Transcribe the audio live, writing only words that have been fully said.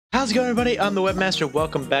How's it going, everybody? I'm the Webmaster.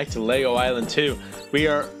 Welcome back to Lego Island 2. We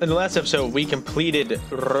are in the last episode. We completed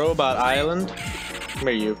Robot Island. Come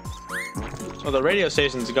here, you. Well, the radio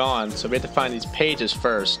station's gone, so we have to find these pages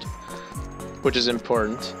first, which is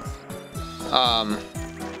important.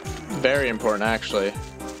 Very important, actually.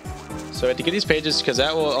 So we have to get these pages because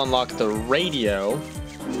that will unlock the radio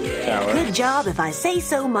tower. Good job, if I say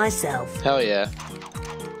so myself. Hell yeah.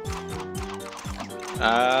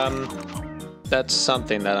 That's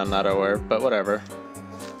something that I'm not aware of, but whatever.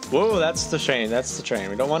 Whoa, that's the train. That's the train.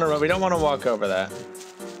 We don't want to walk over that.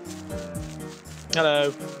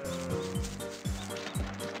 Hello.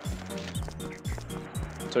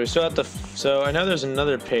 So we still have to. So I know there's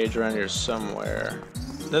another page around here somewhere.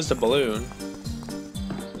 There's the balloon,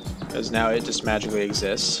 because now it just magically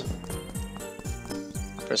exists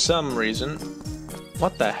for some reason.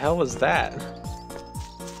 What the hell was that?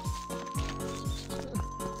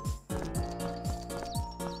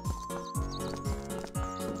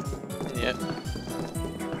 Yep.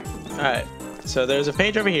 Alright, so there's a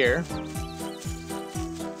page over here.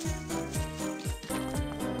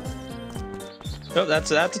 Oh,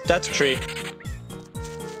 that's a tree.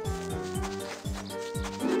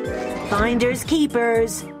 Finders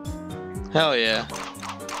keepers. Hell yeah.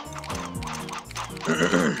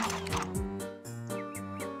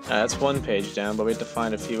 That's one page down, but we have to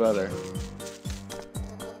find a few other.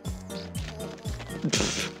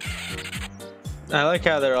 I like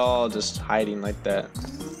how they're all just hiding like that.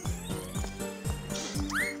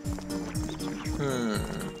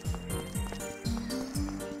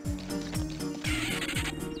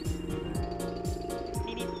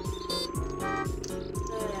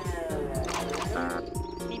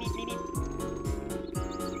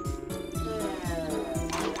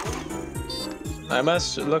 I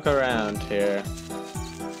must look around here.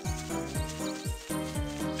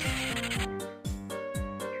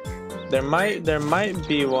 There might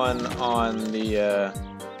be one on the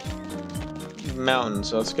mountain,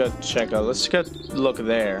 so let's go check out. Let's go look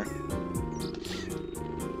there.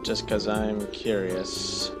 Just because I'm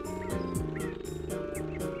curious.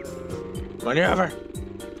 Run you over.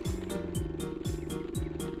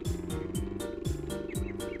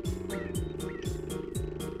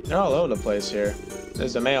 They're all over the place here.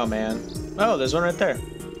 There's the mailman. Oh, there's one right there.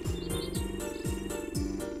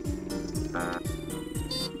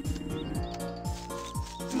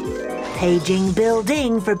 Paging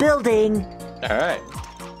building for building. Alright.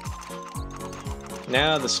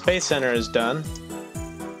 Now the Space Center is done.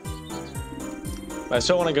 But I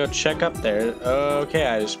still want to go check up there. Okay,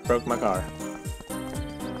 I just broke my car.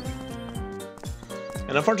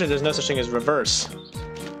 And unfortunately, there's no such thing as reverse,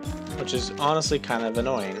 which is honestly kind of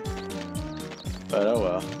annoying. But oh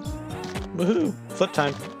well. Woohoo! Flip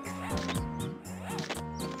time.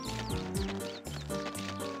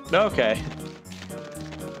 Okay.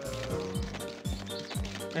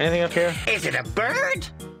 Anything up here? Is it a bird?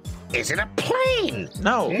 Is it a plane?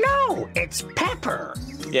 No. No, it's Pepper.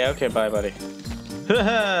 Yeah, okay, bye, buddy.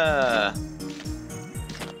 Haha!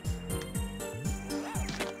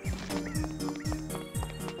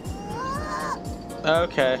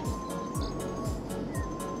 Okay.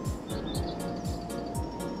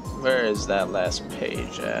 Where is that last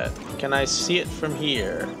page at? Can I see it from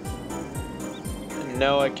here?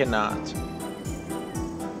 No, I cannot.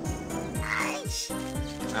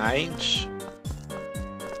 Ainch.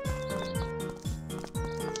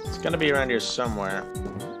 It's gonna be around here somewhere.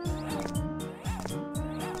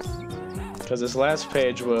 Because this last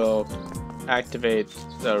page will activate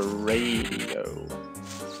the radio.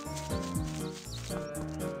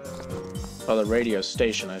 Well, the radio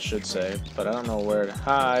station, I should say, but I don't know where to.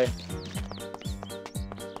 Hi.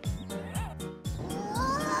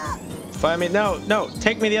 Find me. No,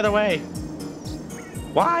 take me the other way.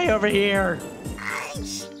 Why over here?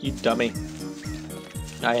 You dummy.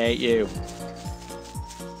 I hate you.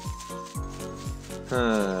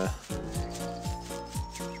 Huh.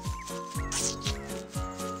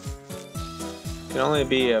 It can only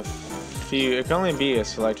be a few. It can only be a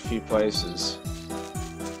select few places.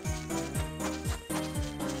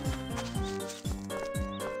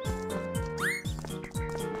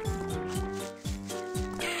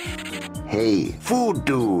 Hey, food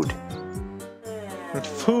dude.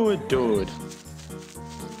 Food dude.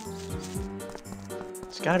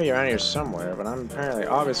 It's gotta be around here somewhere, but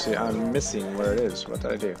obviously I'm missing where it is. What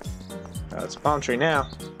did I do? Oh, it's a palm tree now.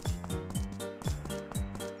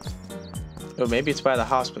 Oh, maybe it's by the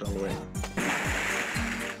hospital. Wait.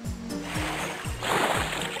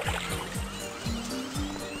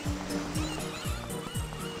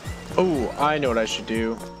 Oh, I know what I should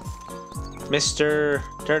do. Mr.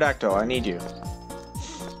 Pterodactyl, I need you.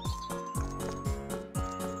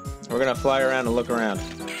 We're gonna fly around and look around.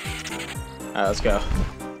 Alright, let's go.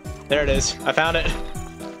 There it is. I found it.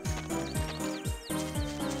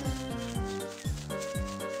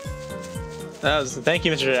 Thank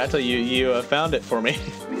you, Mr. Dactyl. You found it for me.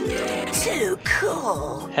 Too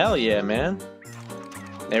cool. Hell yeah, man.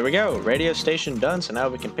 There we go. Radio station done. So now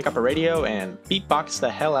we can pick up a radio and beatbox the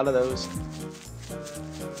hell out of those.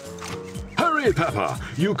 Hurry, Pepper!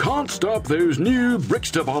 You can't stop those new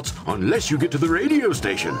Brickster bots unless you get to the radio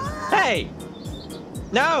station. Hey!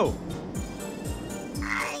 No!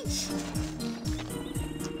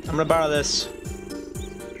 I'm gonna borrow this.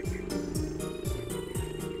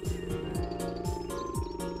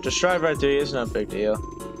 Just drive right through you, it's no big deal.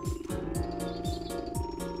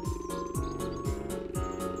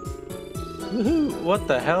 Woohoo! What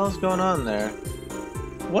the hell is going on there?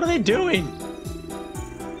 What are they doing?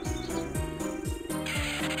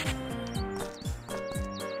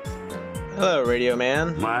 Hello, Radio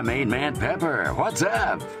Man. My main man, Pepper. What's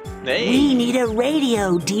up? Hey! We need a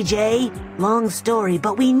radio, DJ. Long story,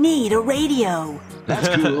 but we need a radio. That's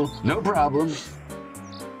cool. No problem.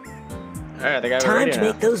 Alright, I think I have a Time radio to now.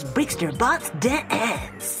 make those Brickster bots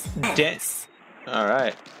dance. Dance.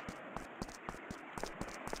 Alright.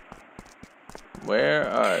 Where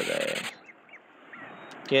are they?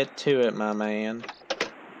 Get to it, my man.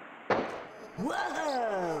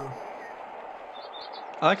 Whoa!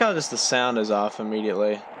 I like how just the sound is off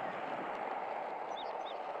immediately.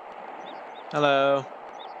 Hello.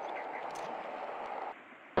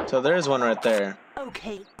 So there's one right there.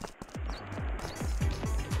 Okay.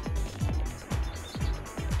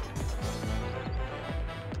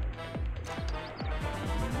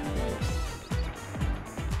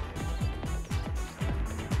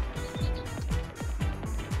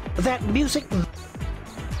 That music.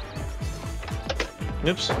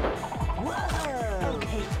 Oops. Whoa!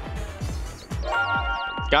 Okay.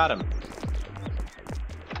 Got him.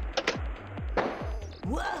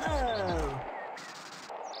 Whoa!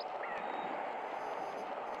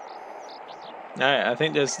 Alright, I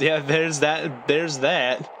think there's there's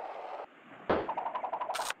that.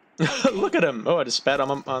 Look at him. Oh, I just spat on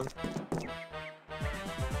him.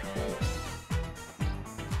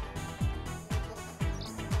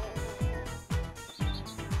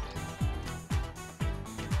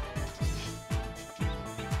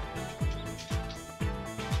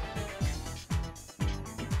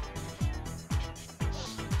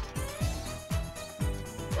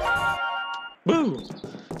 Woo!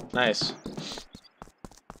 Nice.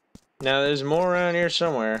 Now there's more around here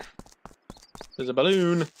somewhere. There's a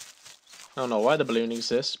balloon. I don't know why the balloon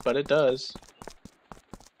exists, but it does.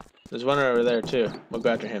 There's one over there too. We'll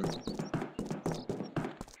go after him.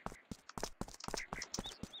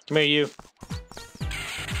 Come here, you.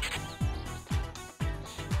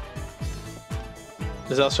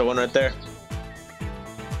 There's also one right there.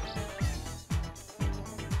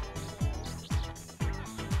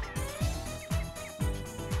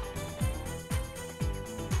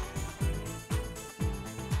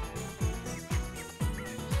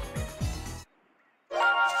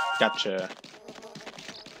 Gotcha.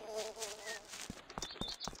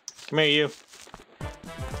 Come here, you.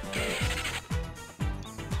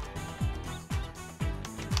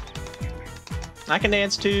 I can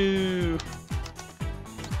dance too.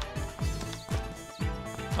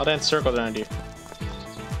 I'll dance circles around you.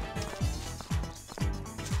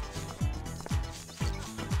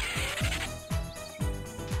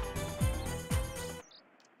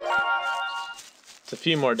 It's a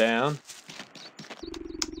few more down.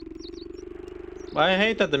 I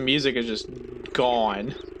hate that the music is just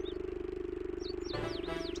gone.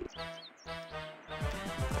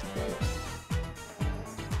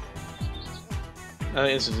 I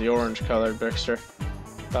think this is the orange colored Brickster,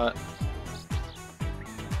 but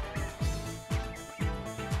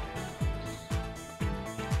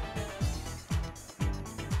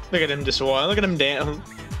look at him just look at him dance.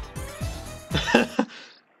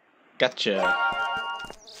 Gotcha.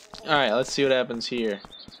 Alright, let's see what happens here.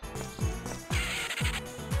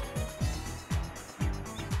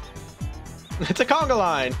 It's a conga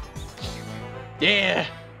line! Yeah!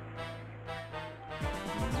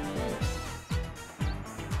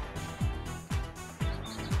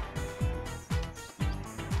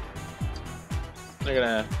 They're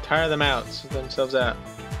gonna tire them out, sort themselves out.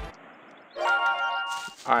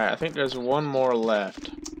 Alright, I think there's one more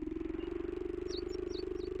left.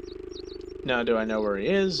 Now, do I know where he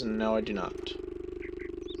is? No, I do not.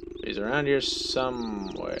 He's around here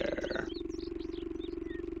somewhere.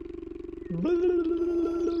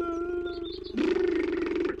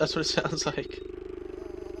 That's what it sounds like.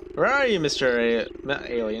 Where are you, Mr.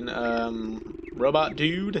 Alien? Robot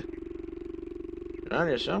dude? Around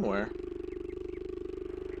here somewhere.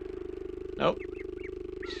 Nope.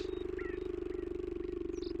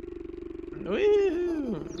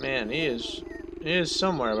 Woo! Man, he is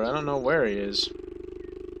somewhere, but I don't know where he is.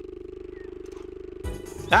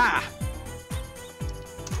 Ah!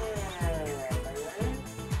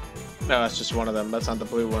 No, that's just one of them. That's not the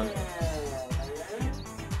blue one.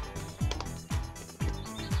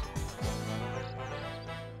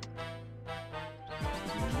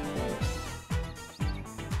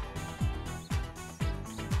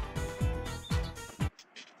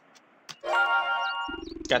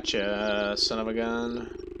 Gotcha, son of a gun.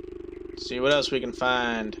 Let's see what else we can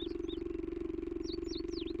find.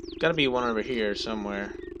 Gotta be one over here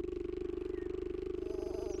somewhere.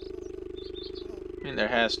 I mean, there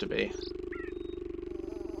has to be.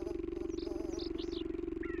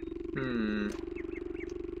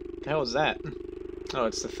 The hell is that? Oh,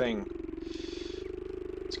 it's the thing.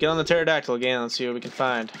 Let's get on the pterodactyl again. Let's see what we can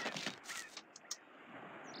find.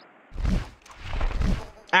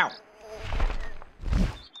 Ow!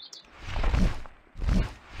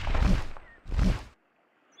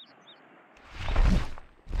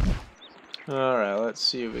 Alright, let's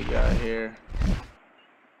see what we got here.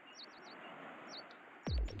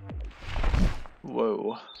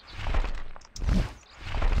 Whoa.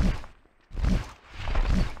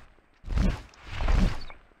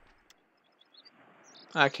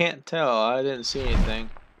 I can't tell. I didn't see anything.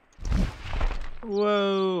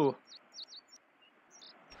 Whoa.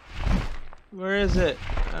 Where is it?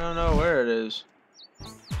 I don't know where it is.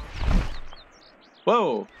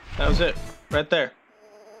 Whoa. That was it. Right there.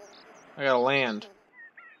 I gotta land.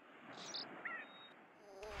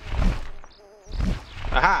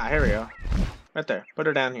 Aha, here we go. Right there. Put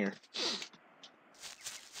her down here.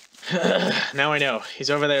 Now I know. He's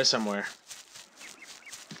over there somewhere.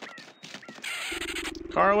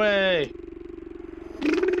 Car away!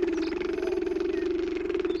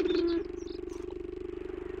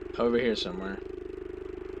 Over here somewhere.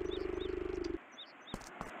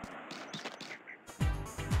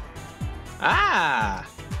 Ah!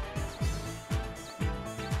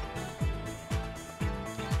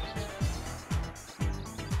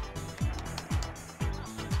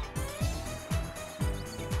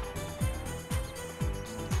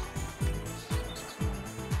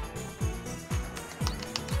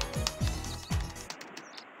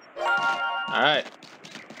 Alright.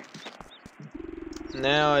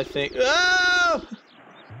 Now I think... Oh!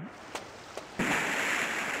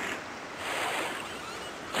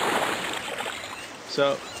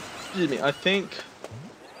 So, excuse me, I think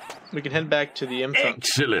we can head back to the info.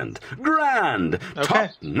 Excellent. Grand. Okay.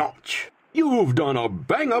 Top notch. You've done a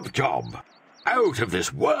bang-up job. Out of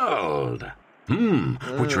this world.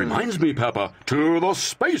 Which reminds me, Pepper, to the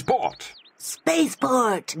spaceport.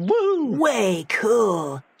 Spaceport! Woo! Way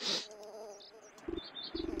cool!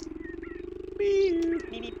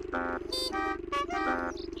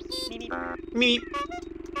 Meep.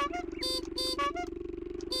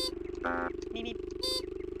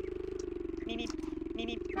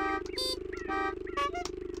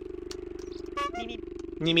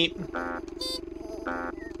 Meep.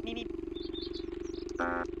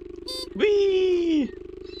 Wee!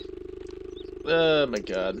 Oh my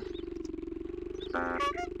god.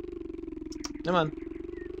 Come on.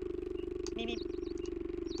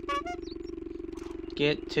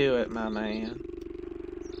 Get to it, my man.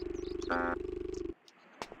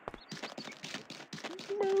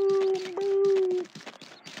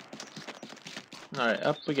 Alright,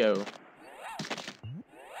 up we go.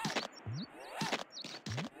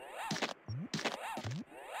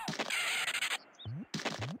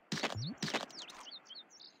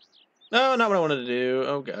 No, not what I wanted to do.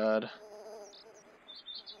 Oh god.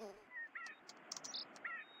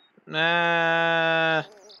 Nah.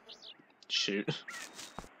 Shoot.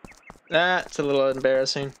 That's a little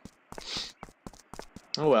embarrassing.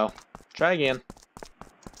 Oh well. Try again.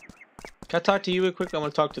 Can I talk to you real quick? I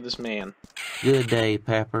want to talk to this man. Good day,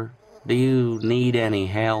 Pepper. Do you need any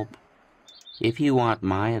help? If you want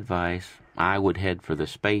my advice, I would head for the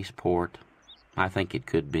spaceport. I think it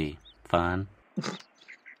could be fun.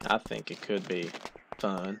 I think it could be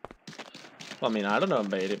fun. Well, I mean, I don't know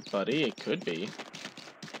about it, buddy. It could be.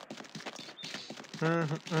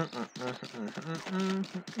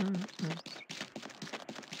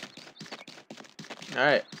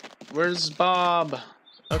 Alright. Where's Bob?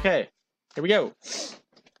 Okay. Here we go.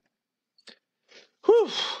 Whew.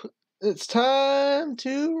 It's time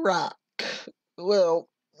to rock. Well,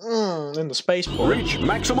 in the spaceport. Reach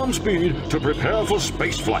maximum speed to prepare for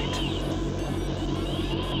spaceflight.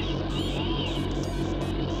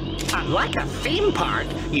 Unlike a theme park,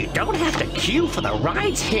 you don't have to queue for the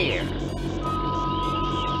rides here.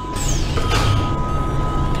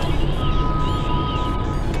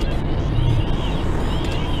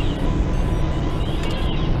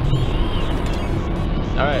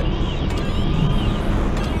 All right.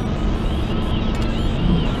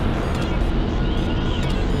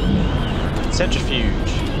 Centrifuge.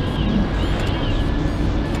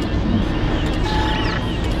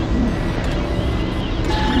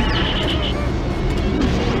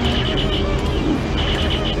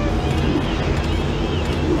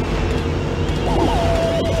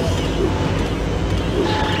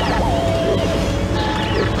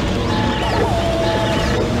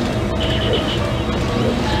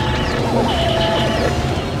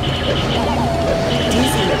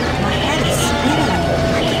 Dizzy. My head is spinning.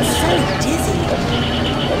 I get so dizzy.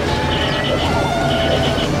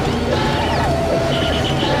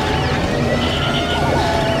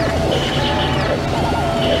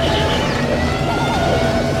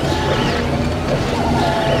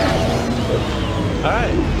 All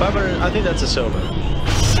right, 500. I think that's a silver.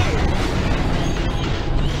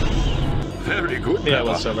 Very good, Yeah, Peppa.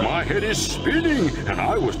 well, silver. My head is spinning, and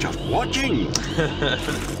I was just watching.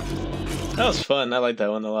 That was fun. I like that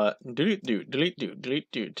one a lot. Delete, do, delete, do, delete,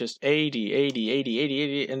 do. Just 80, 80, 80, 80,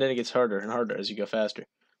 80, and then it gets harder and harder as you go faster.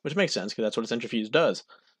 Which makes sense, because that's what a centrifuge does.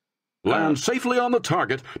 Land safely on the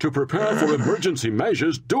target to prepare for emergency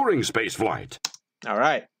measures during spaceflight. All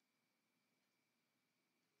right.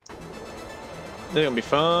 This is going to be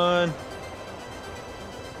fun.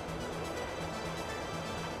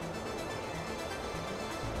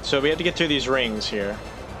 So we have to get through these rings here.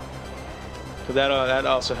 So that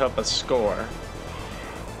also help us score.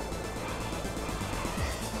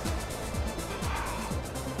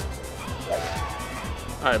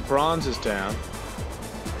 Alright, bronze is down.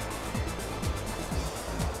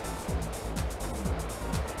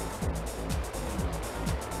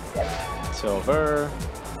 Silver.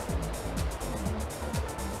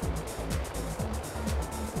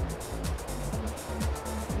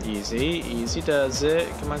 Easy, easy does it.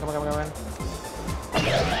 Come on, come on, come on, come on.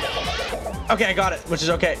 Okay, I got it, which is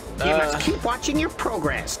okay. You must keep watching your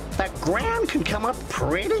progress. That ground can come up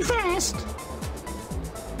pretty fast.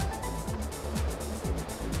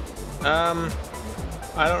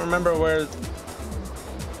 I don't remember where...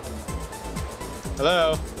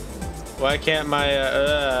 Hello? Why can't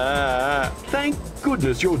my, Thank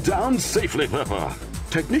goodness you're down safely, Peppa.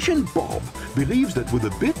 Technician Bob believes that with a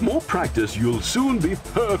bit more practice, you'll soon be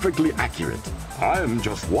perfectly accurate. I'm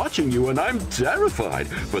just watching you and I'm terrified,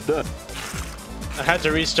 but the... I had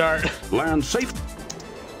to restart. Land safe...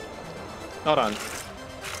 Hold on.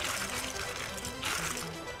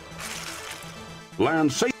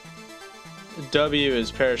 Land safe... W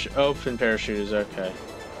is parachute. Open parachute is okay.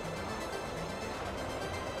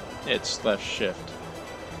 It's left shift.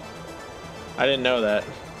 I didn't know that.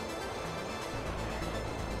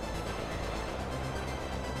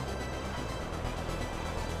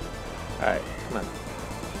 Alright, come on.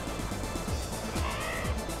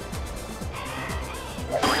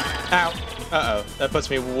 Ow! Uh-oh. That puts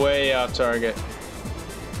me way off target.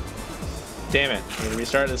 Damn it. I'm gonna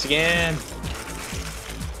restart this again.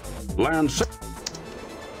 Land safe...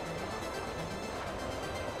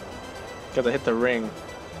 Because I hit the ring.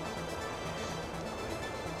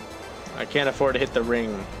 I can't afford to hit the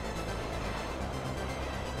ring.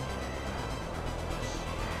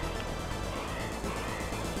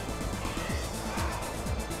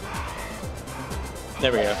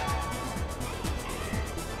 There we go.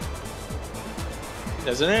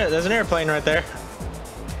 There's an airplane right there.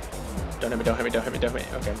 Don't hit me, don't hit me, don't hit me, don't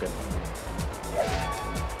hit me. Okay, I'm good.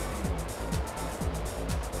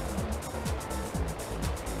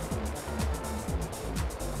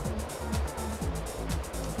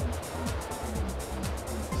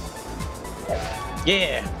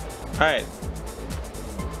 Yeah! Alright.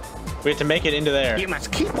 We have to make it into there. You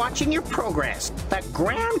must keep watching your progress. That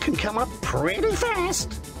ground can come up pretty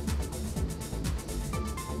fast.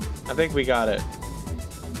 I think we got it.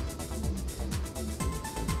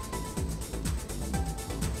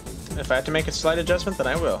 If I have to make a slight adjustment, then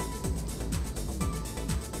I will.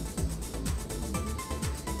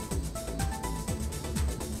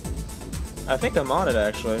 I think I'm on it,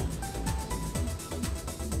 actually.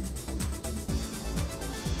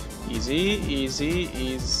 Easy, easy,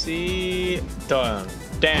 easy. Done.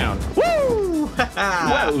 Down. Woo!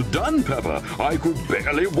 Well done, Peppa. I could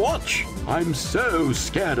barely watch. I'm so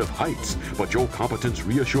scared of heights, but your competence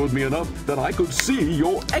reassured me enough that I could see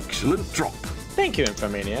your excellent drop. Thank you,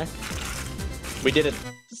 Infomaniac. We did it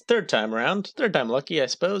It's third time around. Third time lucky, I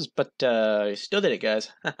suppose, but you still did it,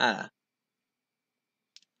 guys. Haha.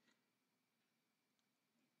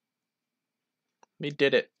 We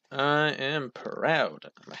did it. I am proud.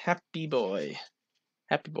 I'm a happy boy.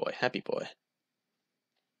 Happy boy, happy boy.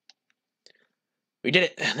 We did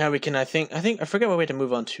it. Now we can, I forget what we have to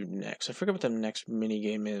move on to next. I forget what the next mini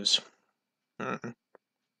game is. But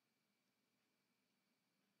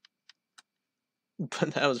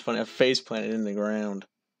that was funny. I face planted in the ground.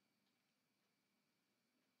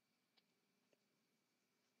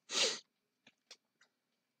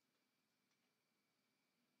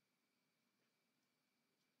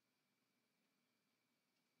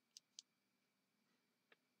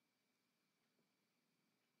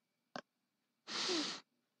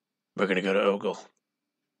 We're gonna go to Ogle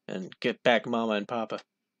and get back Mama and Papa.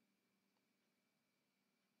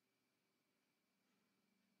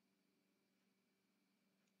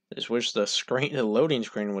 I just wish the loading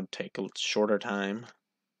screen would take a shorter time.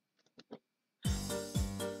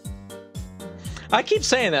 I keep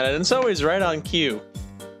saying that, and it's always right on cue.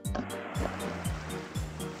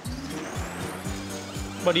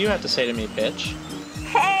 What do you have to say to me, bitch?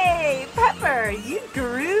 Hey, Pepper, you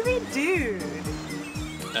groovy dude.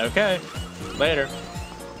 Okay, later.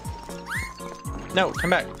 No, come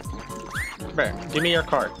back. Come back. Give me your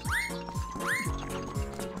card.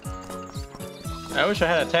 I wish I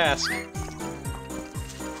had a task.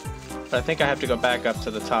 But I think I have to go back up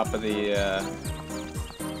to the top of the,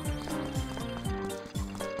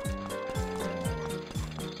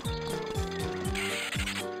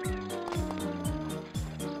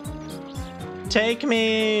 Take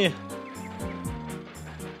me!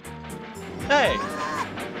 Hey!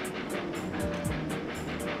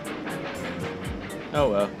 Oh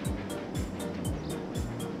well.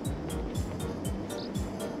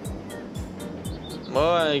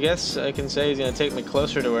 Well, I guess I can say he's gonna take me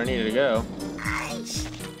closer to where I needed to go.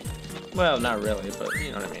 Well, not really, but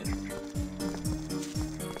you know what I mean.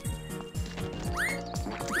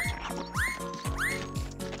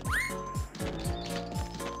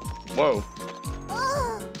 Whoa.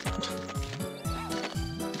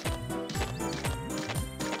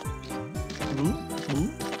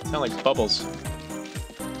 Sound like bubbles.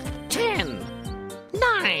 10,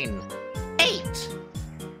 9, 8.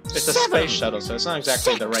 It's a space shuttle, so it's not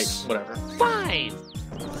exactly the right whatever. 5,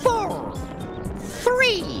 4,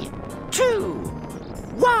 3, 2,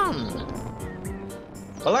 1.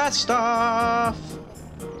 Blast off!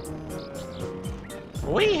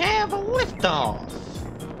 We have a liftoff.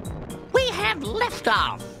 We have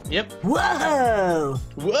liftoff. Yep. Whoa!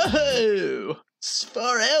 Whoa! It's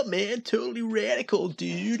far out, man. Totally radical,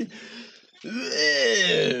 dude.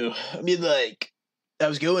 Whoa. I mean, like, I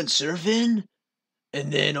was going surfing,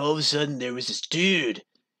 and then all of a sudden there was this dude,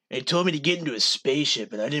 and he told me to get into a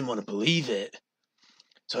spaceship, and I didn't want to believe it.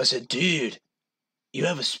 So I said, dude, you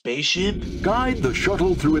have a spaceship? Guide the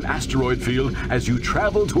shuttle through an asteroid field as you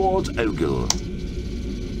travel towards Ogle.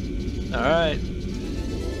 All right.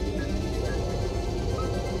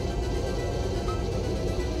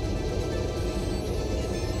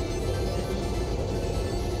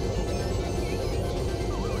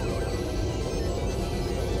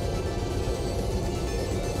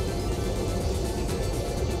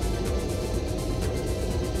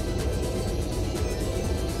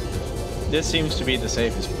 This seems to be the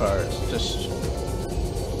safest part. Just,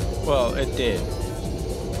 well, it did.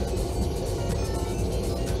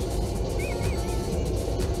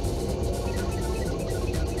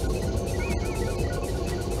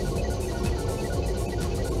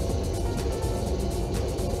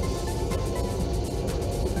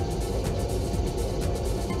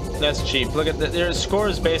 That's cheap. Look at the, their score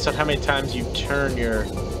is based on how many times you turn your.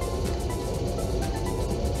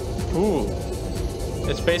 Ooh.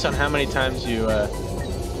 It's based on how many times you,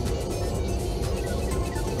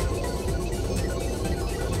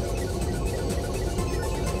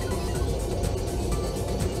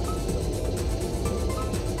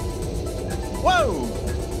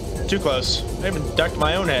 Whoa! Too close. I even ducked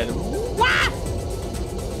my own head. What?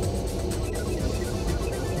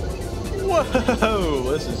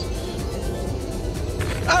 Whoa! This is...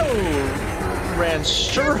 Oh! Ran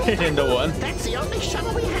straight into one. That's the only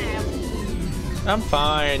shuttle we have. I'm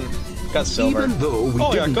fine. Got silver. Even though we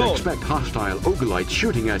Oh, yeah, didn't gold. expect hostile Ogleites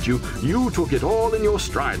shooting at you, you took it all in your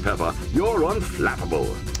stride, Pepper. You're unflappable.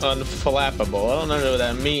 Unflappable. I don't know what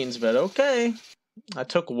that means, but okay. I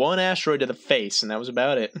took one asteroid to the face, and that was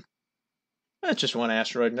about it. That's just one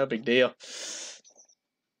asteroid, no big deal.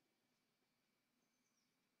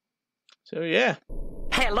 So, yeah.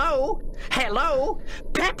 Hello? Hello?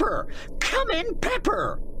 Pepper! Come in,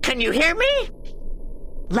 Pepper! Can you hear me?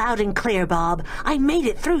 Loud and clear, Bob. I made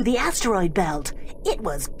it through the asteroid belt. It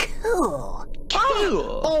was cool.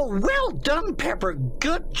 Cool. Oh, well done, Pepper.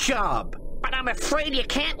 Good job. But I'm afraid you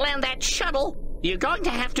can't land that shuttle. You're going to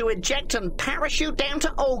have to eject and parachute down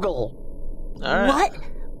to Ogle. All right. What?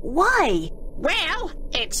 Why? Well,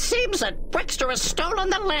 it seems that Brickster has stolen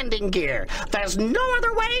the landing gear. There's no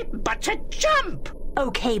other way but to jump.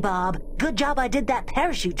 Okay, Bob. Good job I did that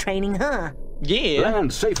parachute training, huh? Yeah.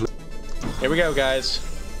 Land safely. Here we go, guys.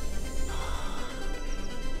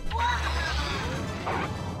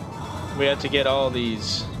 We have to get all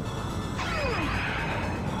these.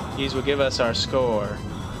 These will give us our score.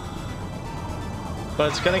 But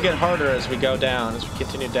it's going to get harder as we go down, as we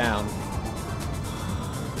continue down.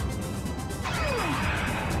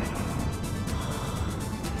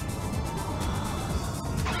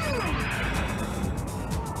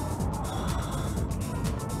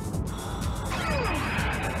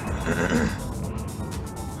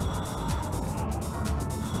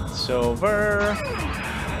 Silver.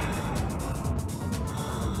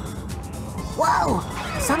 Whoa!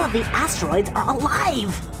 Some of the asteroids are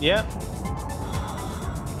alive! Yep.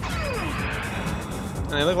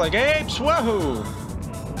 And they look like apes. Wahoo!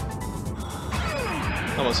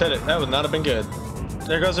 Almost hit it. That would not have been good.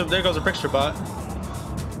 There goes a Brickster bot.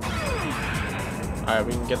 All right,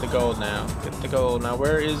 we can get the gold now. Get the gold now.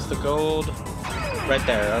 Where is the gold? Right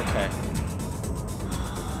there. Okay.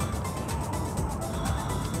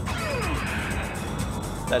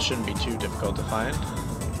 That shouldn't be too difficult to find.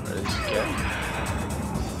 Or at least get.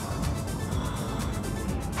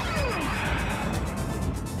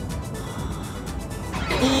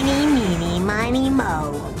 Eeny, meeny, miny,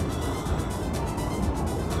 mo.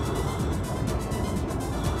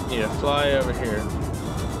 Need to fly over here.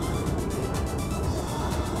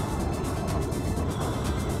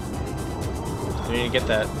 We need to get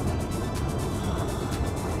that.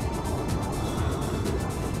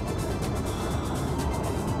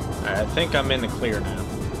 Alright, I think I'm in the clear now.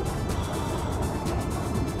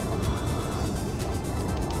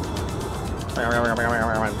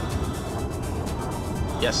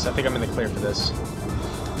 Yes, I think I'm in the clear for this.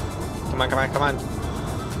 Come on, come on, come on.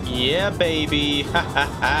 Yeah, baby. Ha ha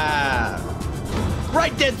ha.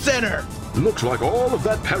 Right dead center. Looks like all of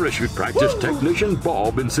that parachute practice Technician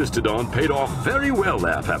Bob insisted on paid off very well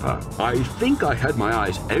there, Pepper. I think I had my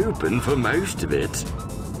eyes open for most of it.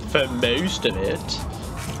 For most of it.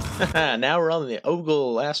 Now we're on the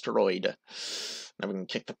Ogle asteroid. Now we can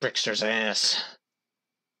kick the Brickster's ass.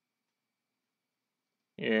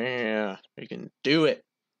 Yeah, we can do it.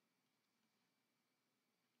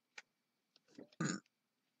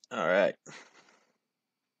 All right.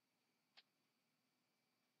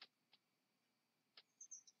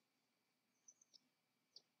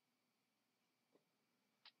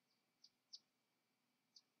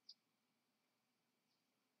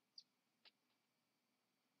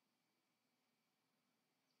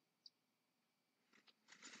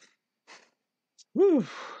 Woo.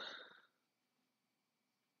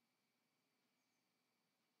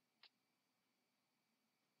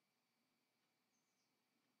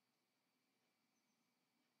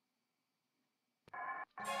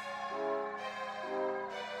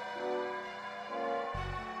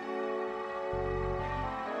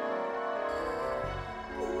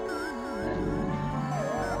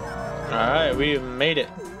 Alright, we made it.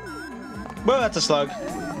 Well, that's a slug.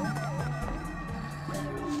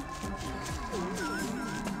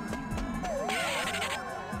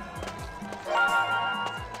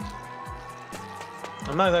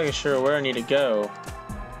 I'm not exactly sure where I need to go.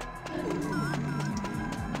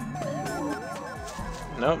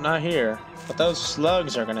 Nope, not here. But those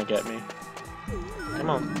slugs are gonna get me. Come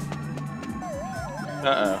on.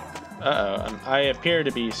 Uh-oh. Uh-oh. I appear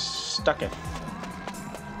to be stuck it.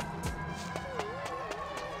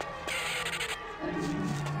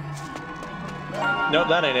 Nope,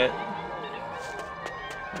 that ain't it.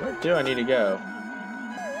 Where do I need to go?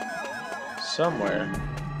 Somewhere.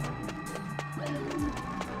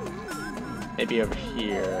 Maybe over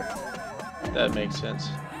here. That makes sense.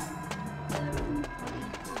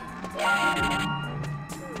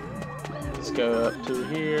 Let's go up to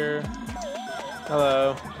here.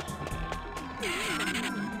 Hello.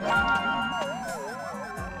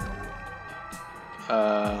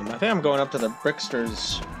 I think I'm going up to the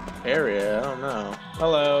Brickster's area. I don't know.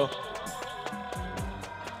 Hello.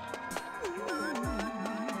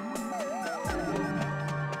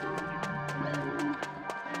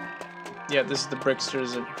 Yeah, this is the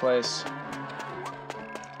Brickster's place.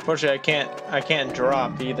 Unfortunately, I can't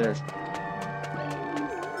drop either.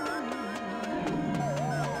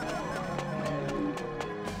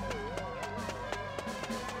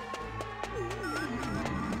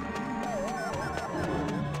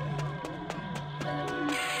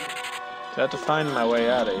 I have to find my way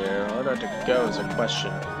out of here. Where do I have to go is a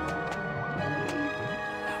question.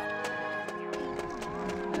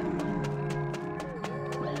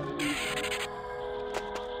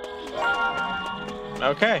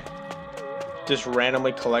 Okay. Just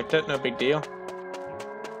randomly collect it, no big deal.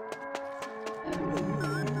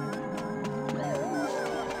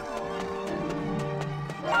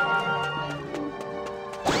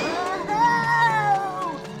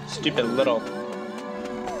 Stupid little.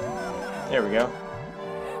 There we go.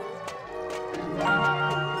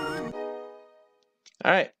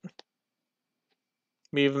 Alright.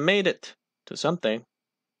 We've made it to something.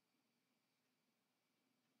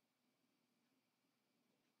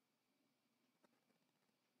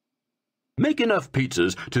 Make enough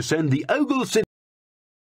pizzas to send the Ogle City.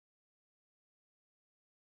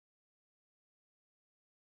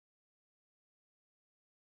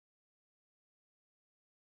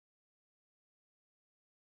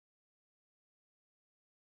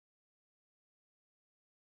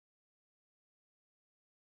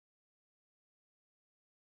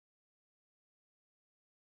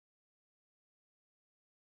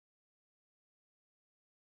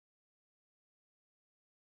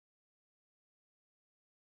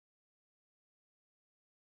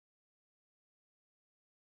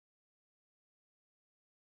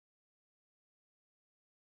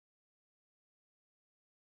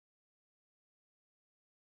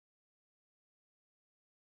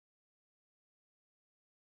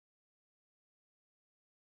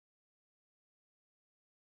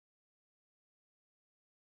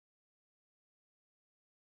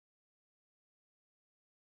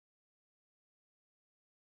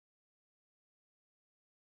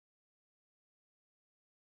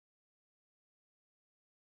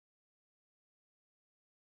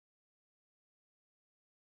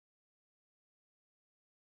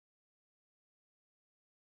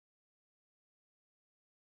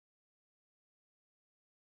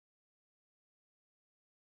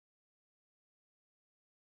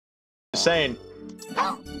 Saying.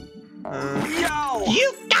 Yo!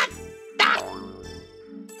 You got that!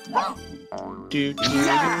 Do do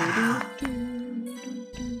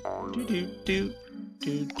do do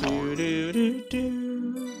do do do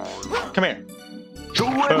do. Come here.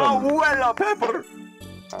 Well, Pepper.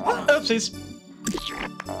 Oopsies.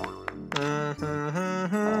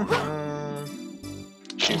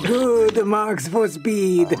 Good marks for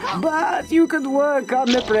speed, but you could work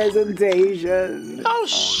on the presentation. Oh,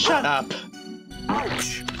 shut up.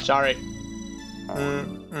 Ouch! Sorry.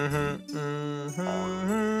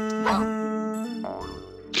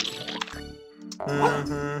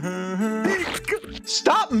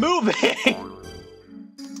 Stop moving!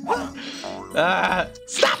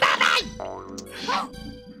 Stop moving!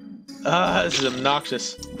 This is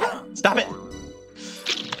obnoxious. Stop it!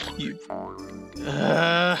 You.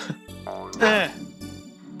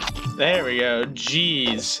 There we go.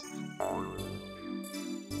 Jeez.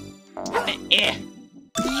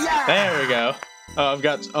 There we go. Oh, I've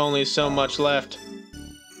got only so much left.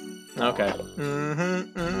 Okay.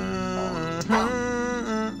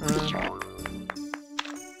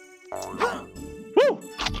 Woo!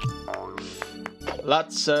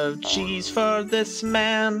 Lots of cheese for this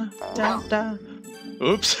man. Da, da.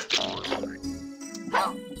 Oops.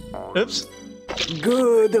 Oops.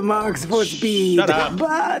 Good marks for speed, Shut up.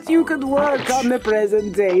 but you could work on the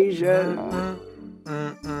presentation.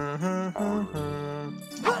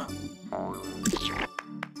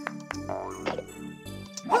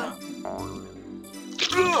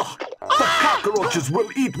 Ugh, the cockroaches will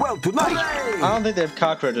eat well tonight. I don't think they have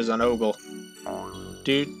cockroaches on Ogle.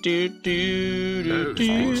 Do do do do Those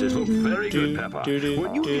pizzas look very do, good, Pepper. do, do,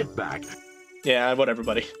 When you do. get back, Yeah, whatever,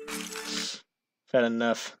 buddy. Had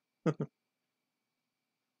enough.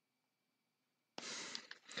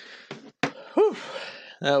 Whew.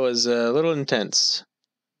 That was a little intense.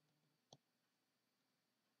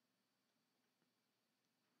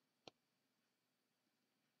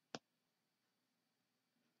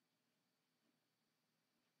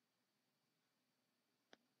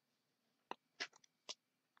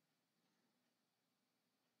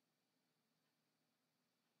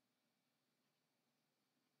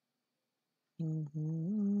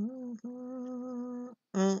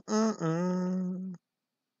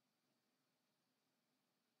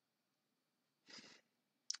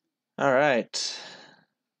 All right.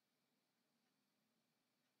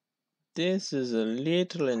 This is a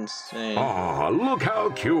little insane. oh, look how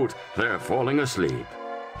cute. They're falling asleep.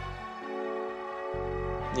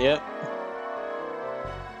 Yep.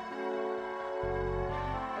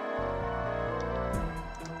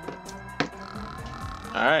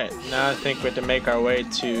 All right. Now I think we have to make our way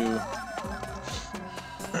to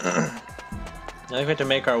I think we have to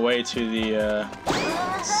make our way to the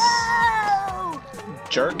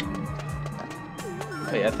jerk.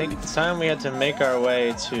 Wait, I think it's time we had to make our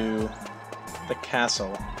way to the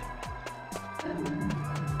castle.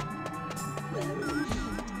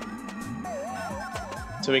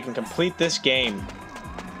 So we can complete this game.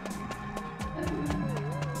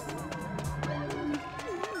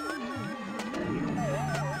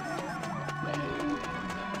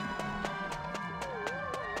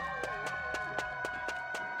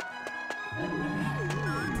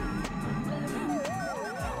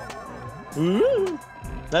 Woo!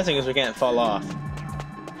 Nice thing is we can't fall off.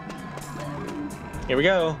 Here we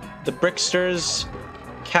go. The Brickster's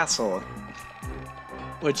castle.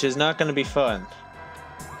 Which is not going to be fun.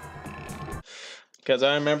 Because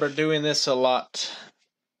I remember doing this a lot.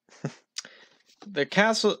 The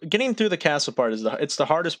castle, getting through the castle part is it's the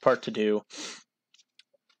hardest part to do.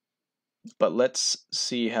 But let's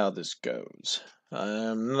see how this goes.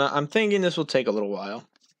 I'm thinking this will take a little while.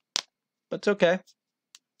 But it's okay.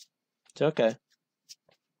 It's okay.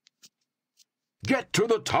 Get to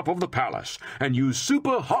the top of the palace and use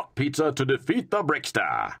super hot pizza to defeat the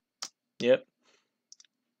Brickster. Yep.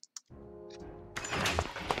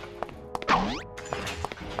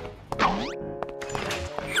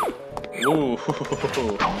 Ooh.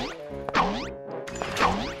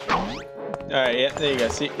 Alright, yeah, there you go.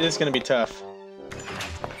 See, this is gonna be tough.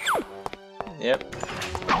 Yep.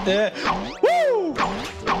 Woo!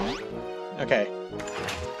 Okay.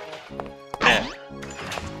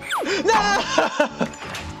 No!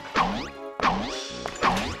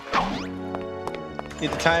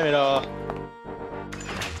 Need to time it all.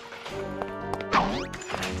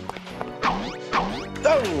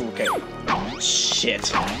 Oh, okay.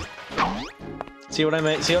 Shit. See what I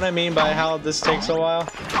mean? See what I mean by how this takes a while?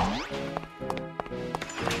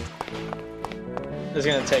 It's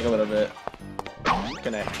gonna take a little bit. I'm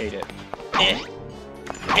gonna hate it.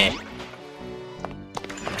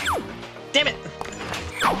 Damn it!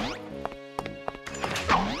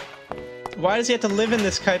 Why does he have to live in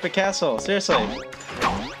this type of castle? Seriously.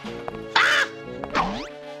 Ah!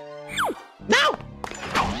 No!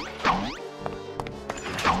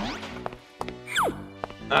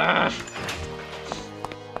 Ah!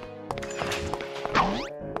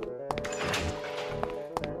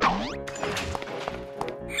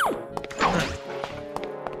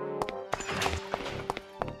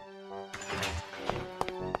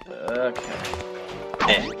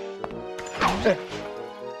 Okay.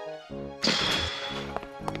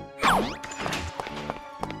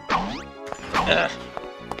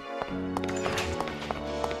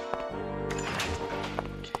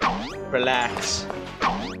 Relax.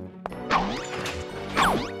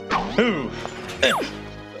 Ooh.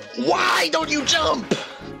 Why don't you jump?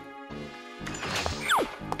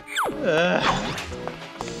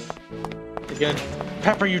 He's gonna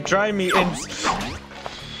Pepper, you drive me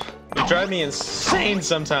insane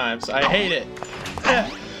sometimes. I hate it.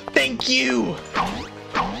 Thank you.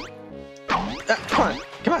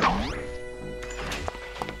 Come on.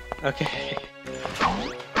 Okay.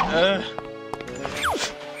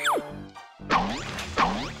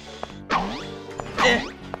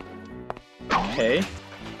 Okay.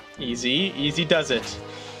 Easy does it.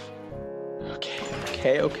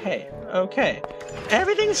 Okay.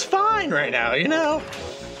 Everything's fine right now, you know?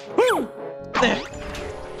 Woo!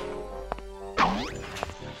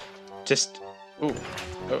 Just... Ooh.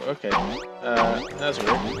 Oh, okay. That was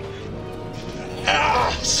weird.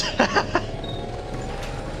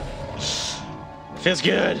 Feels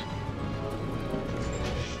good.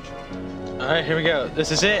 Alright, here we go.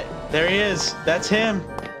 This is it. There he is. That's him.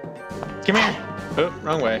 Come here. Oh,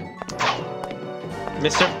 wrong way.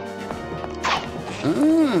 Mister...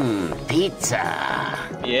 Pizza.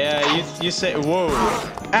 Yeah, you say... Whoa.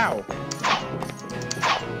 Ow.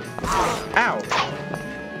 Ow.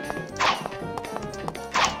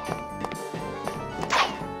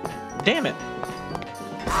 Damn it.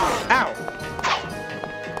 Ow.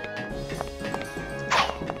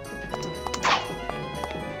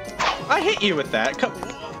 I hit you with that. Come...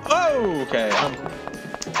 Oh, okay.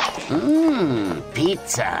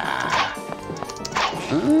 Pizza.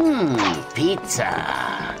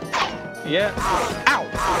 Pizza. Yeah. Ow.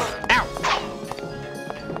 Ow.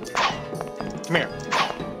 Come here.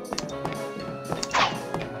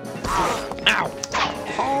 Ow.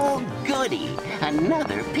 Oh, goody.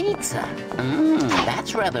 Another pizza.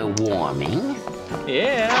 That's rather warming.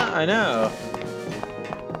 Yeah, I know.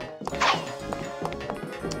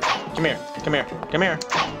 Come here.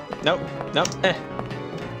 Nope.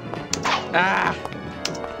 Ah.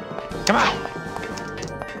 Come on.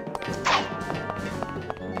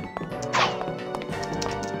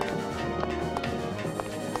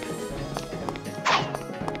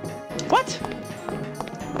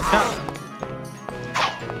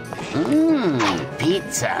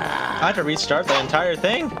 Pizza. I have to restart the entire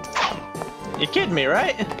thing? You kidding me,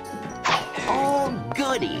 right? Oh,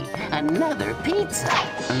 goody. Another pizza.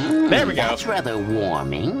 There we go. That's rather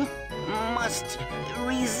warming. Must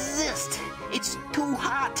resist. It's too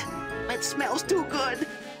hot. It smells too good.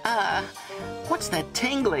 What's that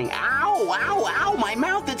tingling? Ow, ow, ow. My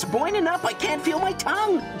mouth, it's boiling up. I can't feel my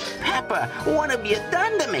tongue. Pepper, what have you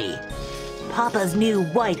done to me? Papa's new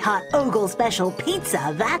white hot Ogle special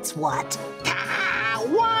pizza, that's what. Ah,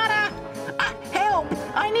 water! Help!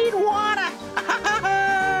 I need water!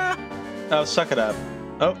 Oh, suck it up.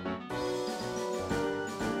 Oh.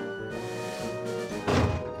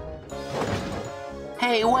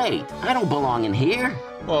 Hey, wait. I don't belong in here.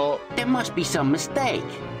 Well, There must be some mistake.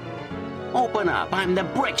 Open up. I'm the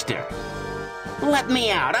Brickster. Let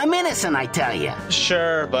me out. I'm innocent, I tell you.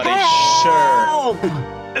 sure, buddy, sure. Help!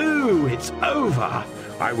 Ooh, it's over.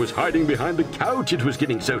 I was hiding behind the couch. It was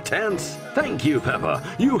getting so tense. Thank you, Pepper.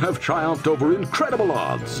 You have triumphed over incredible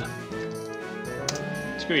odds.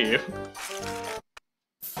 Screw you.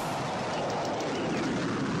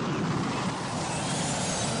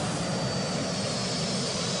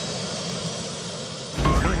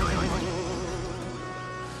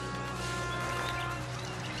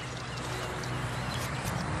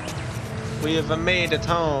 We have made it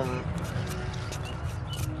home.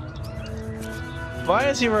 Why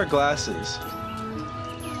does he wear glasses?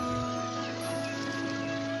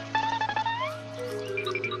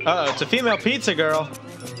 Uh-oh, it's a female pizza girl.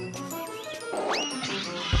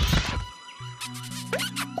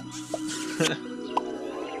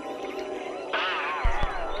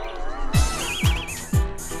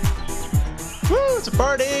 Woo, it's a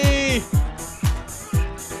party!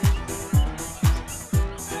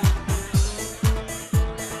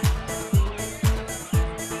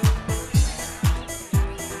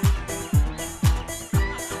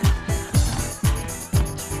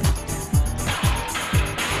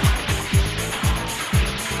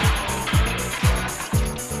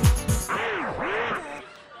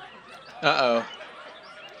 Uh-oh.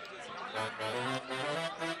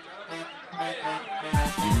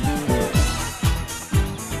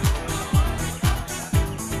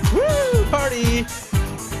 Woo! Party!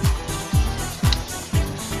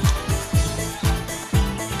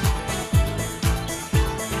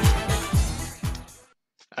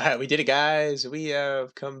 Alright, we did it, guys. We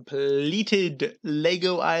have completed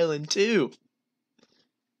Lego Island 2.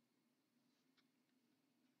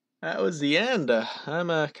 That was the end.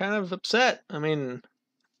 I'm kind of upset. I mean,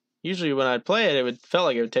 usually when I'd play it, it would felt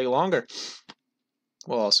like it would take longer.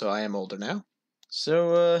 Well, also, I am older now.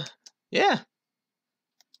 So, yeah.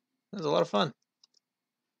 That was a lot of fun.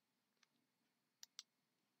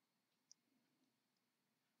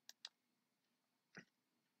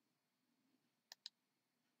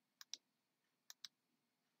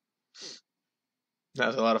 That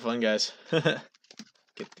was a lot of fun, guys.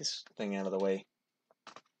 Get this thing out of the way.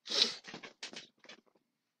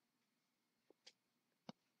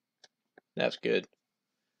 That's good.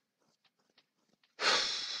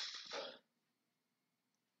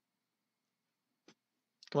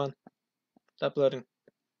 Come on. Stop loading.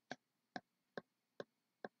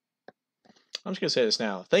 I'm just going to say this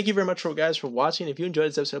now. Thank you very much, guys, for watching. If you enjoyed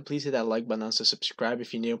this episode, please hit that like button. Also, subscribe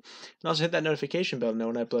if you're new. And also hit that notification bell to know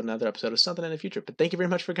when I upload another episode of something in the future. But thank you very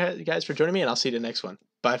much, guys, for joining me, and I'll see you in the next one.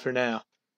 Bye for now.